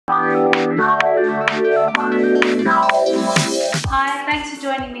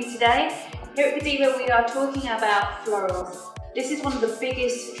joining me today. Here at Goddiva we are talking about florals. This is one of the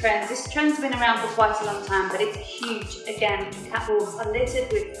biggest trends. This trend's been around for quite a long time, but it's huge. Again, catwalks are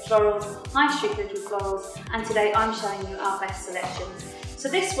littered with florals, high street littered with florals, and today I'm showing you our best selections. So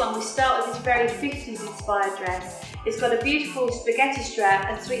this one, we start with this very 50s inspired dress. It's got a beautiful spaghetti strap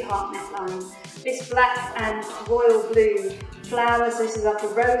and sweetheart neckline. This black and royal blue flowers, this is like a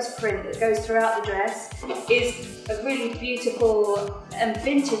rose print that goes throughout the dress, is a really beautiful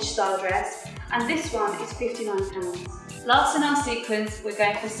vintage style dress, and this one is £59. Last in our sequence, we're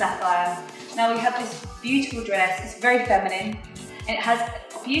going for sapphire. Now we have this beautiful dress, it's very feminine, and it has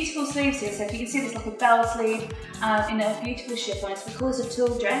beautiful sleeves here, so if you can see this like a bell sleeve in a beautiful chiffon. It's because of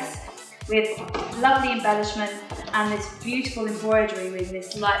tulle dress with lovely embellishment and this beautiful embroidery with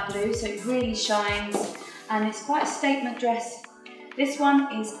this light blue, so it really shines, and it's quite a statement dress. This one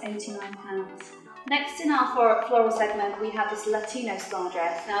is £89. Next in our floral segment, we have this Latino style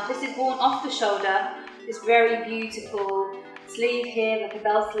dress. Now this is worn off the shoulder, this very beautiful sleeve here, like a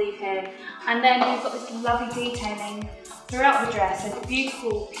bell sleeve here, and then you've got this lovely detailing throughout the dress, so the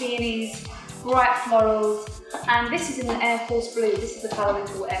beautiful peonies, bright florals, and this is in an Air Force blue. This is the colour we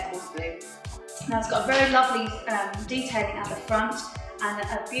call Air Force blue. Now it's got a very lovely detailing at the front and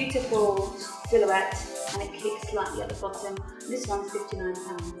a beautiful silhouette, and it kicks slightly at the bottom. This one's £59.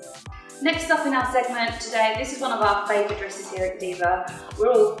 Next up in our segment today, this is one of our favourite dresses here at Goddiva. We're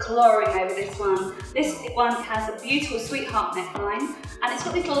all cloring over this one. This one has a beautiful sweetheart neckline, and it's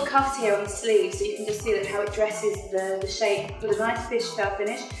got these little cuffs here on the sleeve, so you can just see that how it dresses the shape with a nice fishtail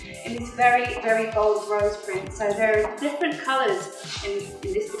finish in this very, very bold rose print. So there are different colours in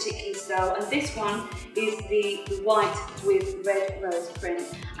this particular style, and this one is the white with red rose print,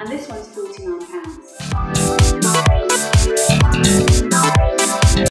 and this one's £49.